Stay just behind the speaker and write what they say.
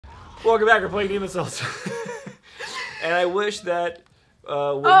Welcome back. We're playing Demon's Souls. And I wish that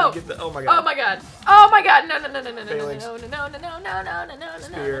when you get the Oh my god! Oh my god! No!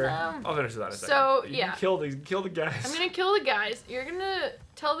 Spear. I'll finish that in a second. So you yeah, kill the guys. I'm gonna kill the guys. You're gonna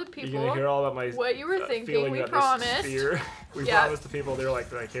tell the people. You're gonna hear all about my what you were thinking. We about promised. This spear. We promised the people. They're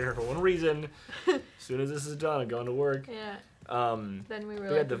like, I came here for one reason. As soon as this is done, I'm going to work. Yeah. Then we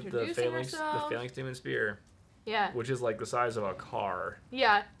were like introducing the phalanx demon spear. Yeah. Which is like the size of a car.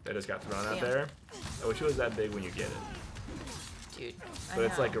 Yeah. That just got thrown out there. I wish it was that big when you get it. Dude. But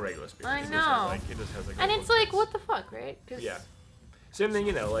it's like a regular spear. I know. It just has like. And it's like, what the fuck, right? Yeah. Same thing,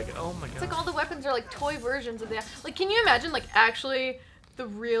 you know, like, oh my god. It's like all the weapons are like toy versions of the. Like, can you imagine, like, actually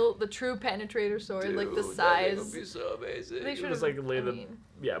the true penetrator sword, dude, like the size? That would be so amazing. They should just like lay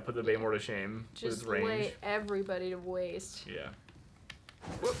put the Baymore to shame with its range. Just lay everybody to waste. Yeah.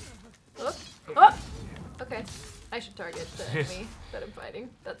 Whoop. Whoop. Oh. Okay. I should target the enemy that I'm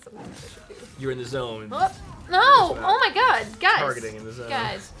fighting. That's something I should do. You're in the zone. Oh. No! Oh my god, guys. Targeting in the zone.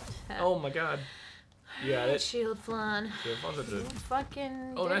 Guys. Oh my god. You got it. Shield Flan. Shield Flan's up to it.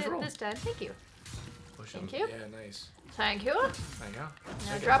 Fucking did nice it roll. This time. Thank you. Push Thank him. you. Yeah, nice. Thank you. Thank you.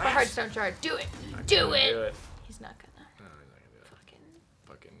 Now drop a Heartstone shard. Do it. Do it. He's not gonna. No, he's not gonna do it.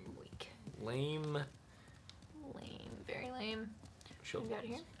 Fucking weak. Lame. Lame. Very lame. Shield Flan.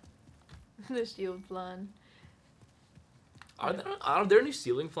 Here. The Shield Flan. Are there any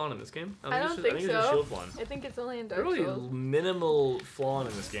ceiling flan in this game? I don't think so. I think it's just shield flan. I think it's only in Dark really Souls. Minimal flan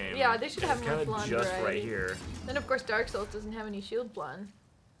in this game. Yeah, they should have more flan flan just variety. right here. Then of course Dark Souls doesn't have any shield flan.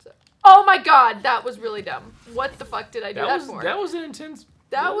 So. Oh my god, that was really dumb. What the fuck did I do that for? That was an intense.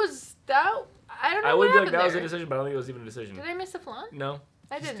 That was that. I don't know. I would what be like happened that there. was a decision, but I don't think it was even a decision. Did I miss a flan? No.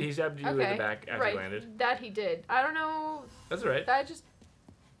 I didn't. He stabbed you in the back after he landed. That he did. I don't know. That's alright. That just.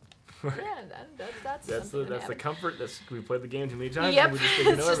 Yeah, that's the comfort. We played the game too many times. Yep. And we just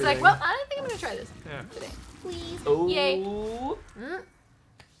it's just like, well, I don't think I'm gonna try this today. Please. Oh. Yay.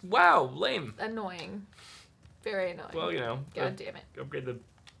 Wow, lame. Annoying. Very annoying. Well, you know. God damn it. Upgrade the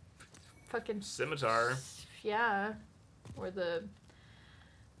fucking scimitar. Yeah. Or the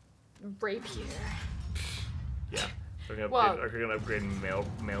rapier. Yeah. We're gonna upgrade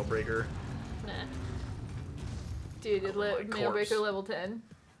mail breaker. Nah. Dude, mail breaker level 10.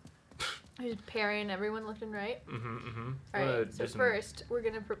 He's parrying everyone left and right. Alright, so first we're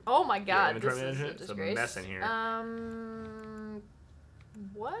gonna. Oh my god, this is a disgrace. It's a mess in here.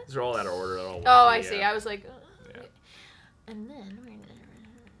 What? These are all out of order. Oh, I see. I was like. Yeah. And then we're gonna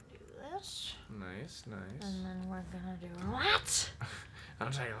do this. Nice. And then we're gonna do what? I'll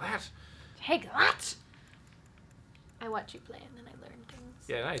take that. Take that. I watch you play and then I learn things.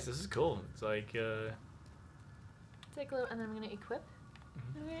 Yeah, nice. This is cool. It's like. Take a little, and then I'm gonna equip.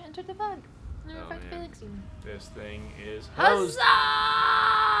 And we're gonna enter the fog. And then we're fight the Felix Demon. This thing is hosed.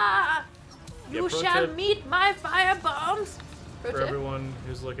 Huzzah! You shall meet my fire bombs. For everyone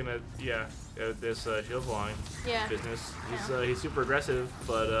who's looking at this shield flying business, he's super aggressive,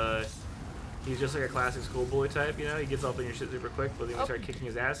 but he's just like a classic schoolboy type. You know, he gets up in your shit super quick, but then you start kicking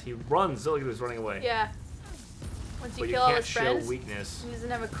his ass, he runs. Look at this running away. Yeah. Once you but kill all his friends, you can't show weakness. He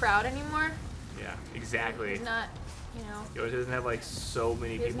doesn't have a crowd anymore. Yeah, exactly. He's not. You know. He doesn't have like so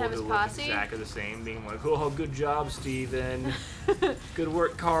many people who look exactly the same, being like, "Oh, good job, Steven. Good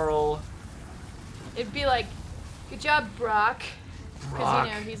work, Carl." It'd be like, "Good job, Brock." Because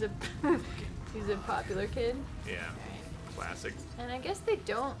you know he's a popular kid. Yeah. Right. Classic. And I guess they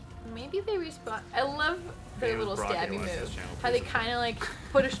don't. Maybe they respawn. I love their little stabby move. How they kind of like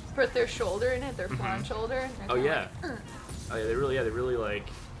put their shoulder in it, their flan shoulder. Oh yeah. Like, oh yeah. They really like.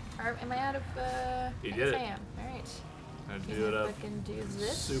 Am I out of? You did it. I am. All right. I'm gonna do it up. I can do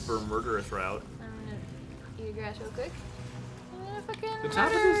this. Super murderous route. I'm gonna eat a grass real quick. The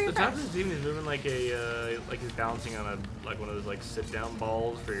top of this demon is moving like like he's bouncing on one of those like sit down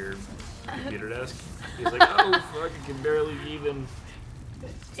balls for your computer desk. He's like, oh fuck, I can barely even.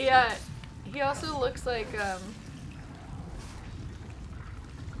 Yeah, he also looks like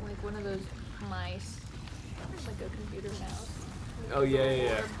one of those mice, like a computer mouse. Oh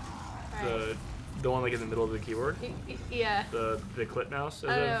yeah. The one like in the middle of the keyboard. Yeah. The clip mouse.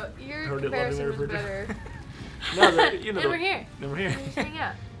 I don't know. Your comparison was better. No, and we're here. And we're here. Just hang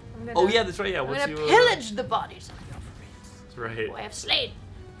out. Oh yeah, that's right. Yeah. I'm gonna pillage the bodies of your friends. That's right. Who I have slain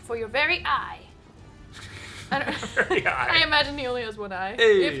for your very eye. I don't. Very eye. I imagine he only has one eye.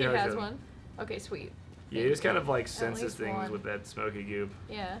 Hey, if he has one. Okay, sweet. Yeah, he just kind of like senses things with that smoky goop.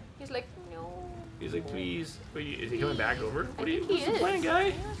 Yeah. He's like, no. He's like, please. Is he coming back over? What's the plan,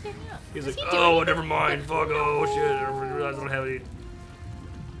 guy? Yeah, he's like, oh, never mind. Fuck. Oh shit. I realized I don't have any.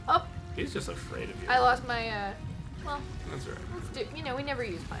 He's just afraid of you. I lost my. Well. That's right. Let's do. You know, we never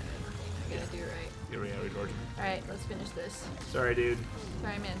use pine gonna do right. You're gonna retorch. Alright, let's finish this. Sorry, dude.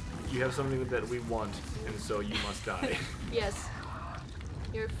 Sorry, man. You have something that we want, and so you must die. Yes.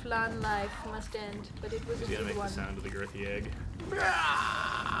 Your flan life must end, but it was a good one. He's gonna make the sound of the girthy egg.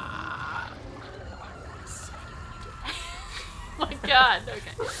 Oh my god,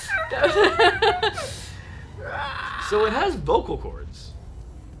 okay. So it has vocal cords.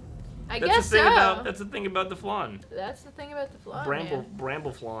 I guess so. That's the thing about the flan. That's the thing about the flan,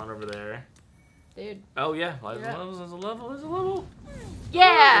 Bramble flan over there. Dude. Oh yeah, there's a level.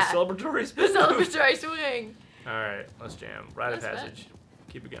 Yeah! The celebratory spin. The celebratory swing. Alright, let's jam. Rite of passage.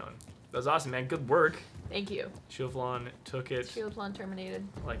 Keep it going. That was awesome, man. Good work. Thank you. Shield Flan took it. Shield Flan terminated.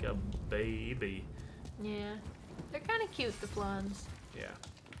 Like a baby. Yeah. They're kind of cute, the flans. Yeah.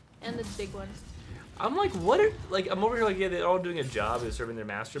 And the big ones. I'm like, I'm over here like, yeah, they're all doing a job of serving their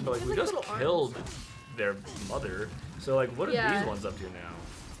master, but like, we just killed their mother. So like, what are these ones up to now?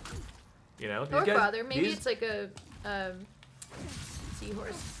 You know? Or father. Maybe it's like a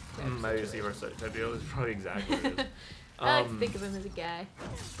seahorse. Maybe a seahorse type deal. It's probably exactly what it is. I like to think of him as a guy.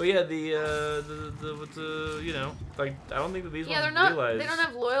 But yeah, you know, like, I don't think that these ones realize. They don't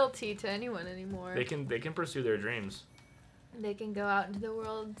have loyalty to anyone anymore. They can pursue their dreams. They can go out into the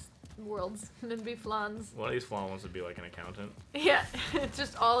worlds and be flans. One of these flan wants to be like an accountant. Yeah, it's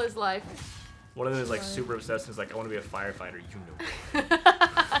just all his life. One of them is like super obsessed and is like, I want to be a firefighter, you know.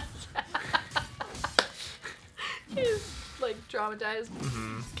 He's like traumatized.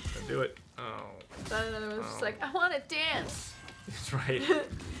 Do it. Oh. Then another one's just like, I want to dance. That's right.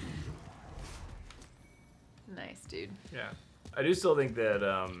 Nice, dude. Yeah. I do still think that,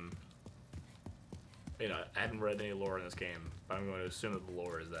 you know, I haven't read any lore in this game, but I'm going to assume that the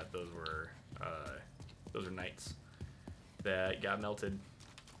lore is that those are knights that got melted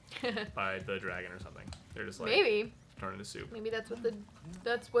by the dragon or something. They're just like maybe turned into soup. Maybe that's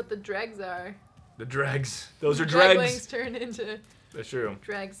what the dregs are. The dregs. Those are dregs. Draglings turn into. That's true.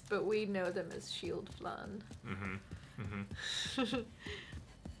 Dregs, but we know them as shield flan.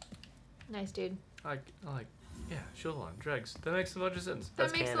 Nice, dude. I like, yeah, shield flan, dregs. That makes a bunch of sense.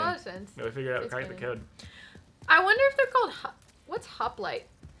 That makes a lot of sense. We figured out, crack the code. I wonder if they're called what's hoplite?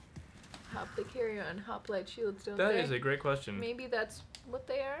 Hop, they carry on hoplite shields, don't they? That is a great question. Maybe that's what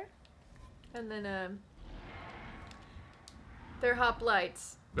they are. And then they're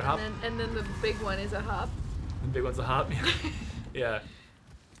hoplites. And then the big one is a hop. The big one's a hop. Yeah.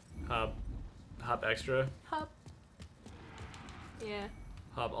 Hop extra. Hop. Yeah.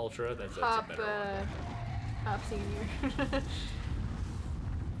 Hop ultra. That's hop, a better one. Hop senior.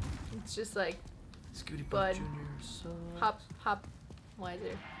 It's just like. Scooty Bud Junior. Hop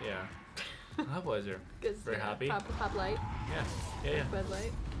wiser. Yeah. Hop wiser. Very happy. Hop light. Yeah. Bud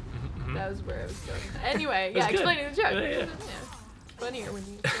light. That was where I was going. Anyway, yeah, explaining the joke. Yeah. Funnier when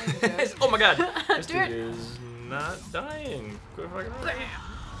you explain the joke. Oh my god. This dude is not dying.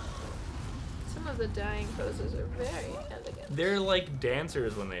 Some of the dying poses are very elegant. They're like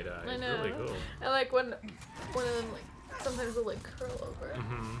dancers when they die. I know. It's really cool. I like when one of them like sometimes they'll like curl over.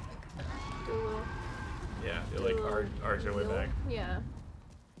 Do a little. Yeah, they like arch their way back. Yeah.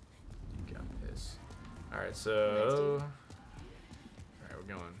 Got this. All right, so. All right, we're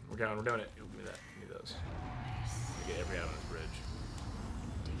doing it. Give me that. Give me those. Get every out on this bridge.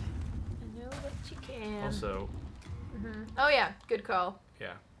 I know that you can. Also. Oh yeah, good call.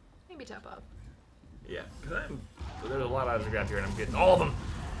 Yeah. Maybe top off. Yeah, because there's a lot of items to grab here, and I'm getting all of them.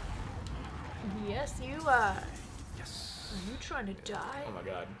 Yes, you are. Yes. Are you trying to die? Oh my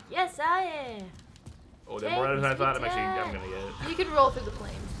god. Yes, I am. Oh, there are more items than I thought. I'm gonna get it. You can roll through the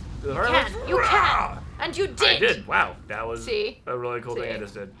flames. You can, and you did. I did. Wow, that was a really cool thing I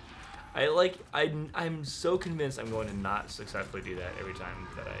just did. I'm so convinced I'm going to not successfully do that every time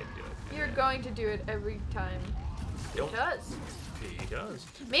that I do it. You're going to do it every time. Because.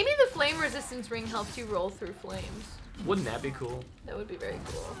 Maybe the flame resistance ring helps you roll through flames. Wouldn't that be cool? That would be very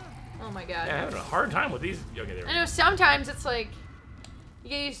cool. Oh my god. Yeah, I'm having a hard time with these. Okay, there we go. I know sometimes it's like you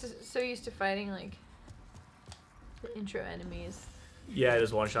get so used to fighting like the intro enemies. Yeah,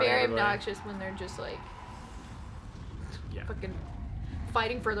 just one shot. Very obnoxious when they're just like fucking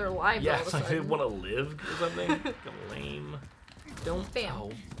fighting for their lives. Yeah, all of a it's like sudden. they want to live or something. Lame. Don't. Bam.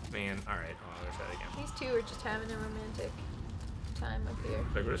 Oh man. All right. Let's try it again. These two are just having a romantic time up here.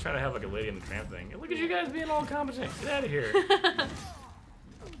 Like we're just trying to have like a Lady and the Tramp thing. Look at you guys being all competent. Get out of here.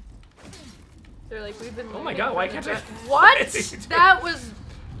 They're like, we've been. Oh my god! Why can't I? What? That was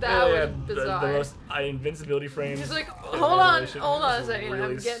bizarre. The most invincibility frames. He's like, hold on a second.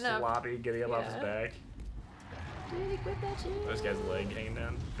 Really I'm getting up. sloppy, getting up off his back. Did he quit that shit? This guy's leg hanging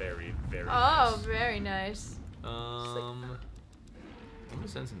down. Very, very. Oh, nice. very nice. I'm gonna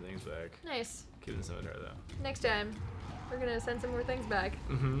send some things back. Nice. Keep it in the cemetery though. Next time, we're gonna send some more things back.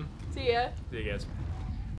 Mm-hmm. See ya. See you guys.